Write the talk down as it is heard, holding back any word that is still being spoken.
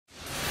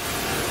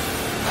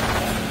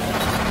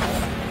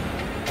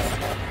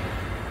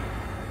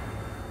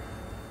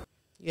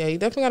Yeah, you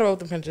definitely gotta roll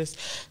with the punches.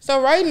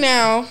 So right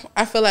now,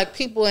 I feel like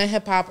people in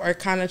hip hop are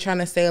kind of trying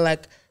to say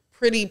like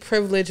pretty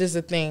privilege is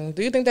a thing.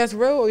 Do you think that's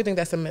real or you think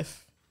that's a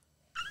myth?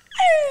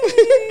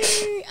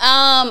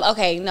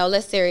 Okay, no,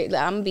 I'm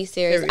gonna be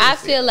serious. I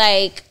feel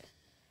like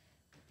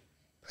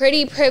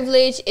pretty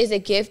privilege is a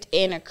gift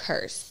and a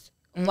curse.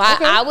 Why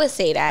I would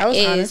say that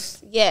is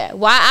honest. Yeah.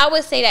 Why I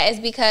would say that is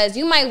because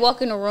you might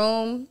walk in a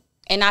room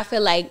and I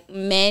feel like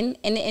men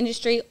in the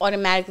industry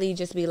automatically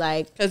just be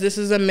like, because this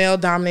is a male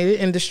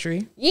dominated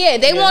industry. Yeah,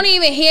 they won't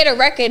even hear the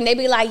record and they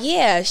be like,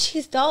 yeah,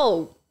 she's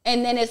dope.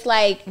 And then it's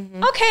like,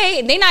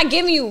 okay, they're not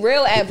giving you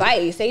real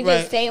advice. They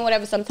just saying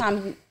whatever.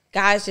 Sometimes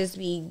guys just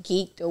be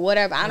geeked or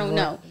whatever. I don't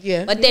know.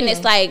 Yeah. But then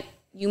it's like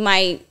you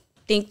might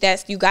think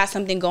that you got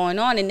something going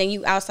on and then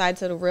you outside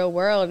to the real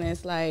world and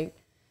it's like,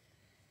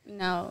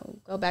 no,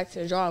 go back to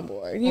the drawing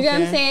board. You get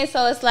what I'm saying?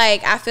 So it's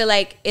like, I feel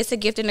like it's a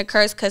gift and a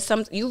curse because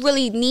you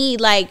really need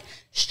like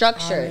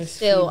structure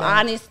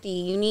honesty.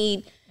 You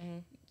need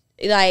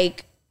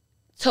like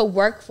to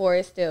work for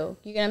it still.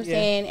 You get what I'm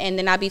saying? And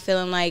then I be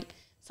feeling like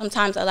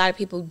sometimes a lot of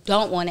people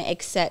don't want to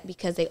accept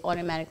because they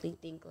automatically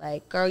think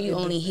like, girl, you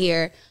only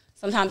here.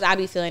 Sometimes I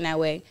be feeling that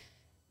way.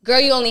 Girl,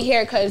 you only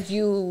here because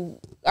you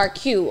are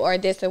cute or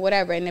this or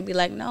whatever. And they'd be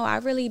like, no, I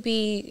really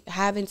be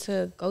having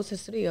to go to the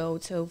studio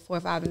till 4 or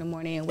 5 in the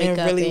morning and wake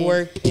up. Really and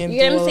work. And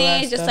you know what I'm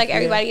saying? Just like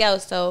everybody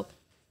else. So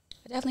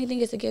I definitely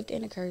think it's a gift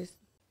and a curse.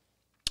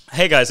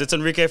 Hey guys, it's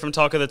Enrique from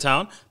Talk of the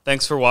Town.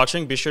 Thanks for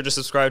watching. Be sure to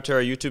subscribe to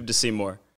our YouTube to see more.